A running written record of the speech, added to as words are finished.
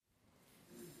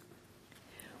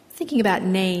Thinking about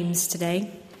names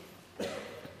today.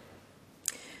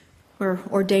 We're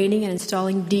ordaining and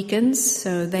installing deacons,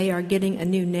 so they are getting a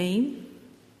new name.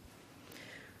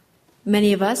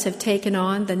 Many of us have taken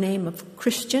on the name of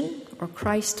Christian or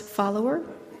Christ follower,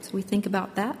 so we think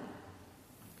about that.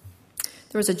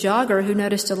 There was a jogger who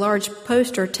noticed a large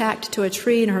poster tacked to a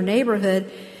tree in her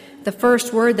neighborhood. The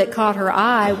first word that caught her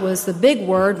eye was the big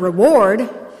word, reward.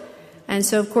 And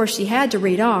so, of course, she had to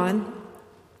read on.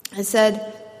 It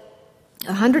said,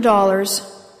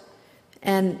 $100.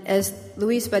 And as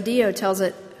Luis Badillo tells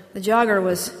it, the jogger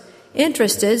was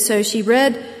interested, so she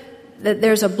read that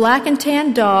there's a black and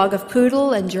tan dog of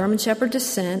poodle and German shepherd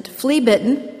descent,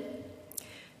 flea-bitten,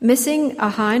 missing a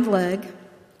hind leg,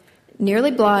 nearly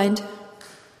blind,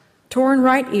 torn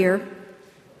right ear,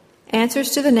 answers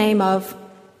to the name of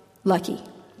Lucky.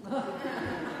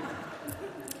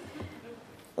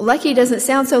 Lucky doesn't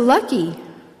sound so lucky,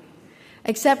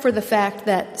 except for the fact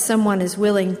that someone is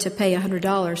willing to pay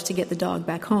 $100 to get the dog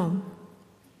back home.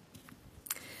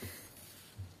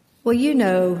 Well, you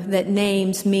know that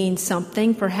names mean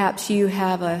something. Perhaps you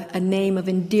have a name of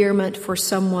endearment for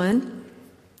someone,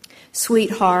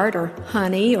 sweetheart or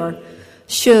honey or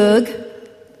shug.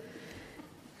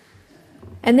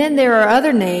 And then there are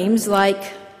other names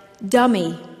like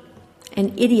dummy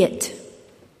and idiot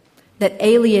that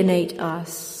alienate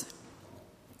us.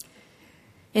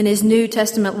 In his New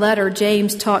Testament letter,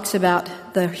 James talks about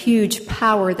the huge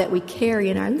power that we carry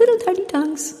in our little tiny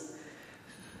tongues.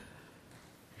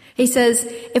 He says,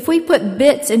 if we put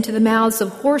bits into the mouths of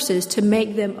horses to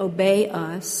make them obey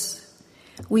us,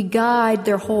 we guide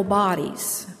their whole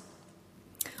bodies.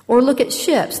 Or look at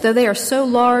ships, though they are so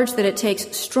large that it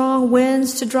takes strong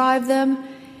winds to drive them,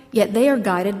 yet they are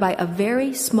guided by a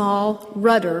very small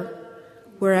rudder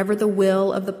wherever the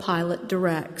will of the pilot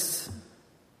directs.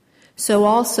 So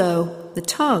also the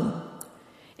tongue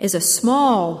is a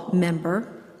small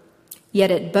member, yet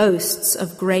it boasts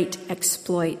of great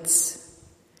exploits.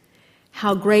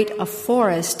 How great a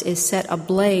forest is set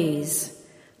ablaze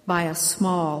by a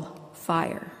small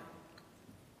fire.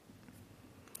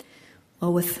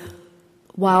 Well, with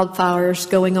wildfires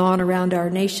going on around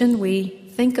our nation, we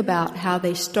think about how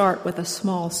they start with a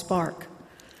small spark.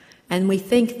 And we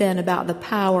think then about the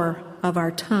power of our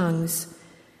tongues.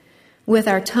 With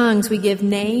our tongues, we give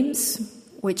names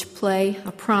which play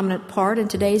a prominent part in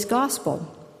today's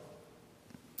gospel.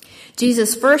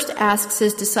 Jesus first asks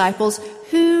his disciples,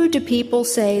 "Who do people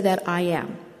say that I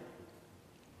am?"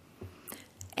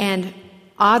 And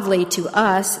oddly to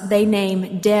us, they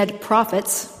name dead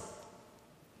prophets,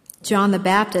 John the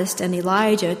Baptist and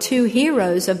Elijah, two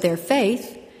heroes of their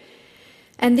faith.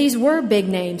 And these were big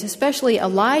names, especially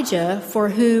Elijah, for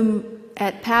whom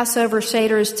at Passover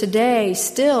Seders today,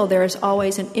 still there is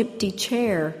always an empty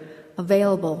chair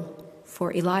available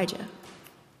for Elijah.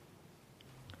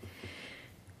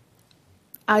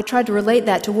 I tried to relate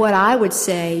that to what I would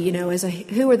say,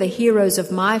 who are the heroes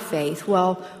of my faith?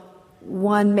 Well,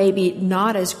 one maybe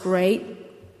not as great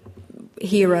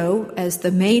hero as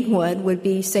the main one would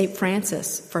be St.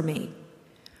 Francis for me.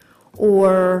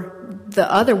 Or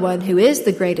the other one who is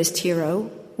the greatest hero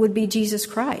would be Jesus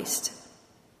Christ.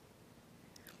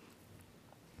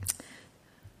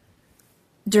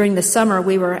 During the summer,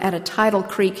 we were at a tidal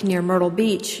creek near Myrtle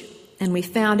Beach, and we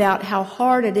found out how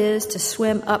hard it is to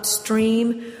swim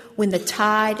upstream when the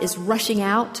tide is rushing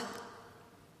out.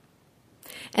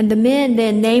 And the men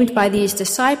then named by these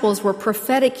disciples were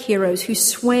prophetic heroes who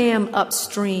swam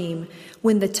upstream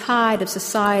when the tide of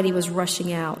society was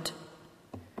rushing out.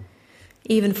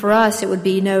 Even for us, it would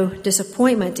be no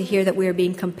disappointment to hear that we are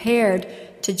being compared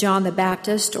to John the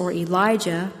Baptist or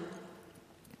Elijah.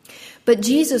 But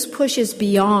Jesus pushes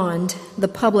beyond the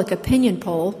public opinion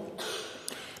poll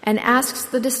and asks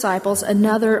the disciples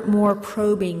another more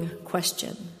probing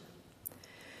question.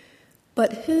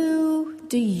 But who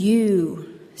do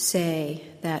you say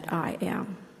that I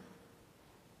am?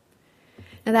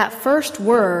 Now that first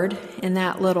word in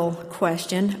that little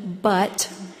question, but,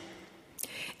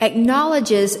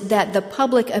 acknowledges that the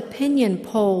public opinion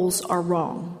polls are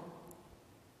wrong.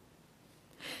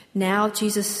 Now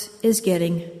Jesus is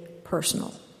getting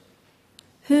personal.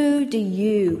 Who do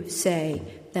you say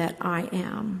that I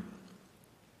am?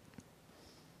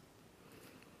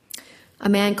 A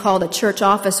man called a church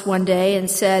office one day and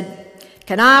said,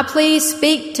 "Can I please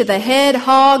speak to the head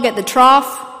hog at the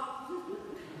trough?"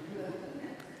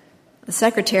 The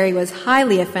secretary was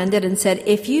highly offended and said,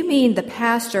 "If you mean the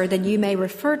pastor, then you may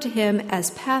refer to him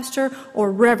as pastor or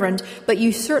reverend, but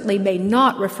you certainly may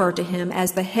not refer to him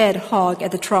as the head hog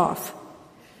at the trough."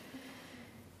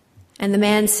 And the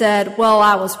man said, well,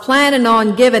 I was planning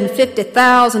on giving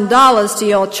 $50,000 to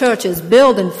your church's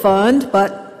building fund,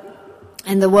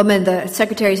 and the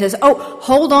secretary says, oh,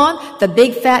 hold on, the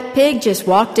big fat pig just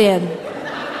walked in.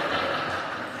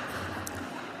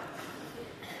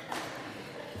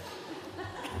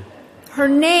 Her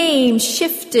name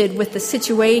shifted with the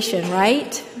situation,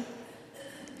 right?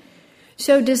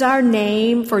 So does our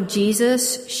name for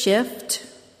Jesus shift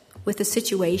with the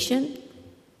situation?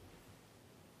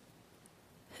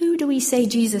 Who do we say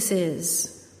Jesus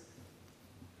is?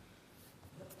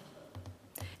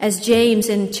 As James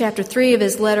in chapter 3 of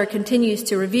his letter continues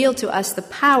to reveal to us the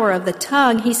power of the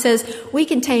tongue, he says, we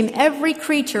can tame every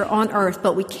creature on earth,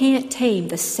 but we can't tame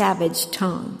the savage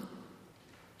tongue.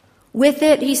 With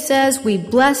it, he says, we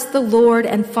bless the Lord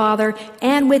and Father,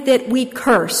 and with it we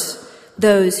curse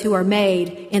those who are made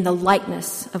in the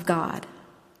likeness of God.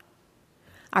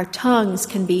 Our tongues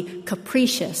can be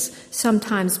capricious,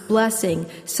 sometimes blessing,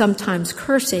 sometimes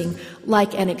cursing,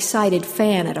 like an excited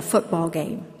fan at a football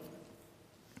game.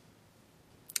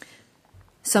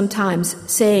 Sometimes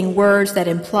saying words that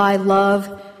imply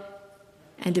love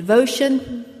and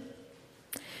devotion,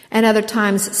 and other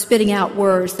times spitting out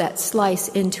words that slice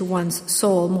into one's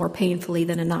soul more painfully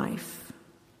than a knife.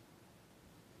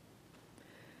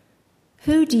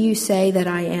 Who do you say that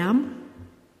I am?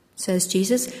 Says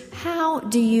Jesus. How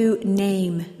do you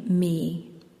name me?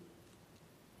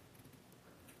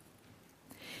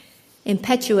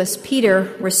 Impetuous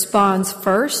Peter responds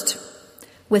first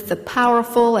with the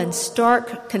powerful and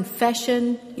stark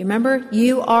confession. You remember?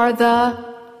 You are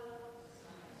the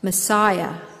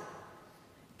Messiah.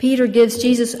 Peter gives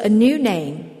Jesus a new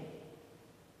name.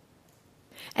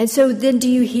 And so then do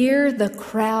you hear the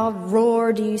crowd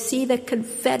roar? Do you see the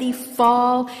confetti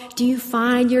fall? Do you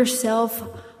find yourself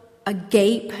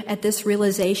agape at this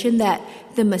realization that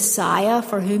the Messiah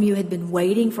for whom you had been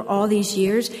waiting for all these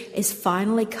years is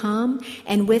finally come,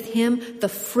 and with him the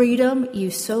freedom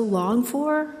you so long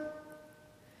for?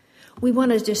 We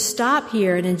want to just stop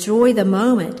here and enjoy the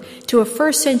moment. To a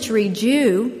first century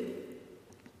Jew,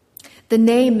 the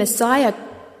name Messiah,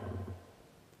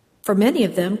 for many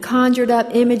of them, conjured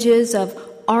up images of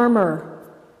armor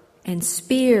and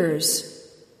spears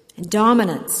and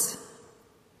dominance.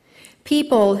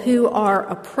 People who are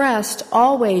oppressed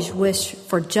always wish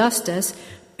for justice,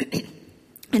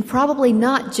 and probably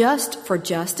not just for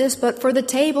justice, but for the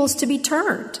tables to be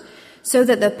turned, so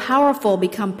that the powerful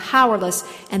become powerless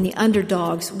and the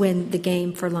underdogs win the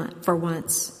game for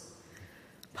once.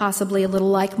 Possibly a little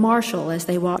like Marshall as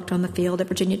they walked on the field at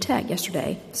Virginia Tech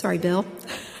yesterday. Sorry, Bill.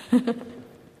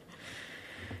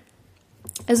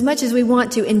 As much as we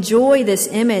want to enjoy this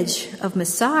image of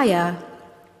Messiah,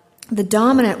 the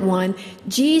dominant one,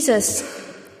 Jesus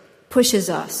pushes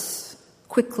us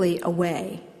quickly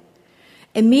away.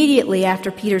 Immediately after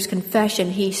Peter's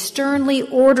confession, he sternly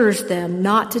orders them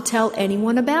not to tell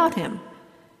anyone about him.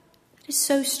 It is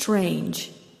so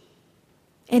strange.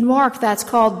 In Mark, that's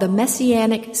called the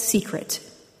messianic secret.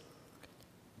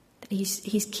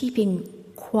 He's keeping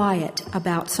quiet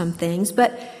about some things,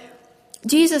 but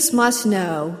Jesus must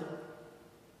know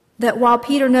that while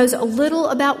Peter knows a little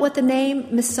about what the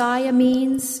name Messiah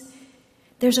means,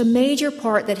 there's a major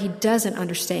part that he doesn't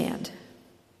understand.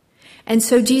 And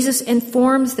so Jesus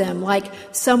informs them, like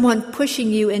someone pushing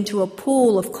you into a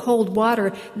pool of cold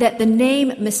water, that the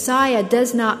name Messiah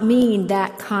does not mean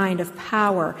that kind of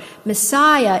power.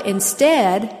 Messiah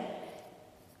instead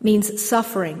means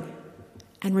suffering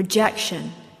and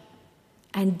rejection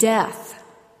and death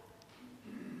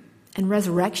and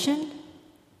resurrection.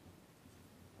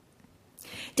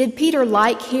 Did Peter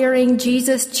like hearing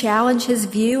Jesus challenge his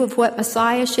view of what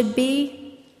Messiah should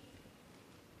be?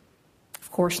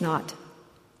 Of course not.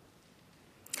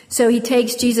 So he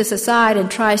takes Jesus aside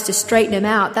and tries to straighten him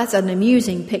out. That's an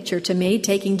amusing picture to me,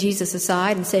 taking Jesus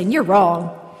aside and saying, "You're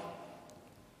wrong."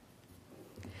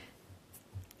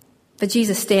 But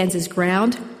Jesus stands his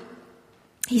ground.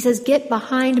 He says, "Get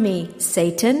behind me,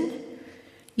 Satan.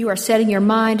 You are setting your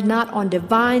mind not on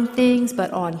divine things,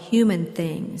 but on human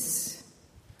things."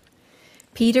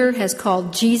 Peter has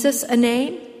called Jesus a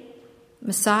name,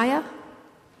 Messiah,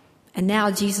 and now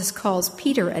Jesus calls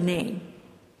Peter a name.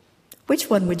 Which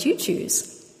one would you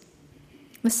choose?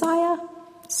 Messiah,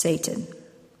 Satan.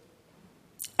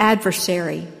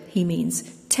 Adversary, he means,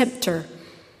 tempter.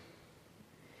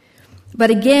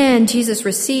 But again, Jesus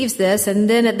receives this, and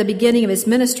then at the beginning of his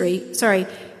ministry,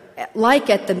 like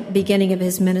at the beginning of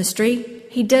his ministry,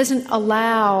 he doesn't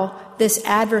allow this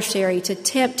adversary to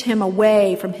tempt him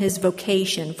away from his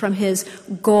vocation, from his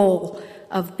goal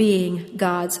of being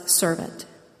God's servant.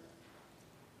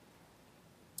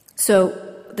 So,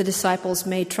 the disciples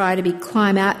may try to be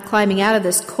climbing out of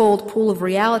this cold pool of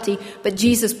reality, but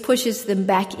Jesus pushes them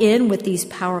back in with these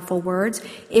powerful words.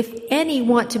 If any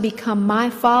want to become my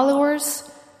followers,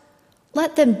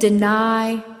 let them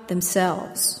deny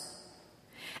themselves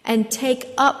and take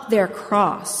up their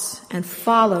cross and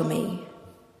follow me.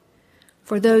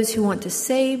 For those who want to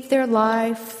save their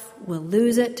life will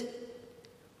lose it,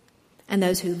 and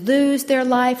those who lose their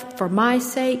life for my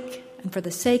sake and for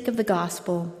the sake of the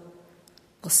gospel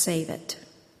will save it.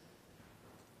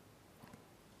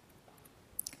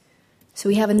 So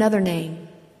we have another name,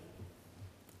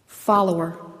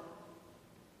 follower.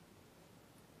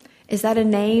 Is that a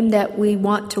name that we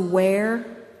want to wear?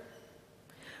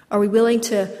 Are we willing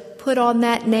to put on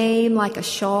that name like a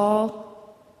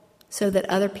shawl so that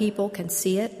other people can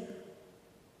see it?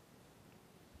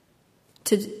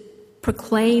 To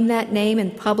proclaim that name in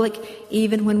public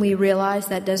even when we realize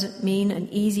that doesn't mean an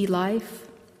easy life?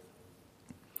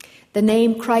 The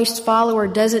name Christ follower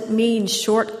doesn't mean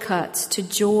shortcuts to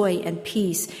joy and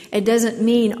peace. It doesn't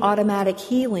mean automatic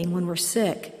healing when we're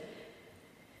sick.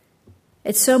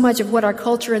 It's so much of what our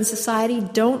culture and society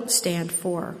don't stand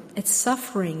for. It's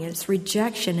suffering, it's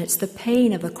rejection, it's the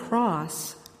pain of a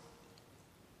cross.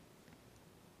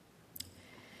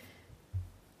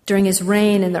 During his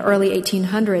reign in the early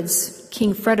 1800s,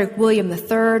 King Frederick William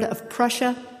III of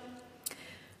Prussia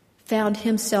found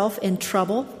himself in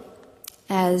trouble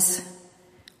as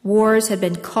wars had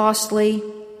been costly.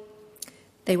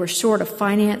 They were short of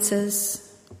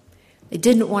finances. They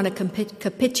didn't want to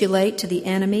capitulate to the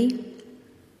enemy.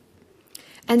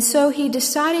 And so he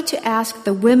decided to ask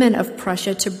the women of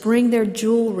Prussia to bring their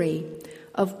jewelry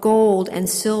of gold and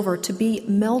silver to be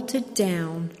melted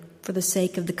down for the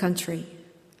sake of the country.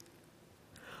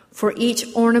 For each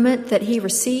ornament that he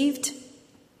received,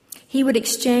 he would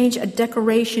exchange a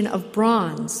decoration of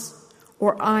bronze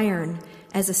or iron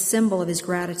as a symbol of his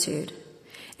gratitude.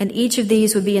 And each of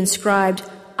these would be inscribed,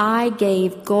 "I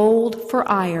gave gold for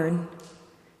iron,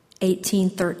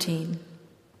 1813.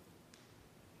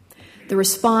 The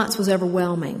response was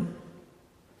overwhelming.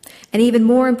 And even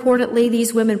more importantly,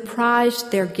 these women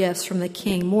prized their gifts from the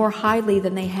king more highly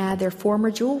than they had their former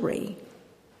jewelry.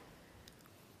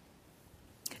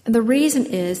 And the reason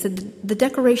is that the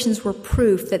decorations were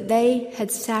proof that they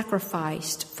had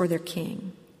sacrificed for their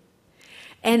king.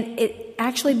 And it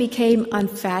actually became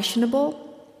unfashionable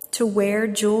to wear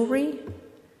jewelry.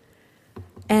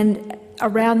 And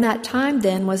around that time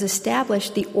then was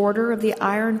established the Order of the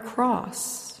Iron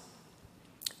Cross.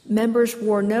 Members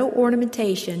wore no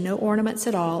ornamentation, no ornaments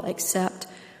at all, except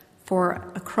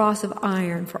for a cross of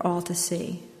iron for all to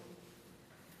see.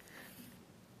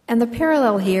 And the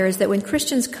parallel here is that when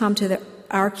Christians come to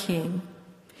our King,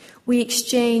 we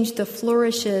exchange the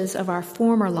flourishes of our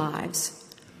former lives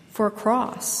for a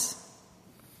cross,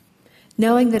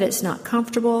 knowing that it's not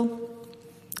comfortable,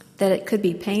 that it could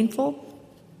be painful,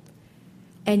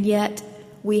 and yet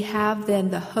we have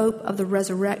then the hope of the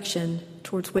resurrection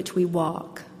towards which we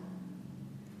walk.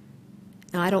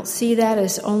 Now, I don't see that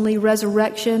as only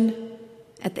resurrection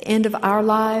at the end of our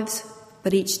lives,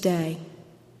 but each day.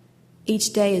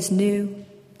 Each day is new.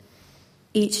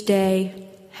 Each day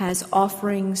has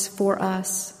offerings for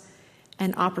us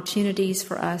and opportunities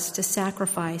for us to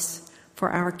sacrifice for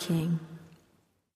our King.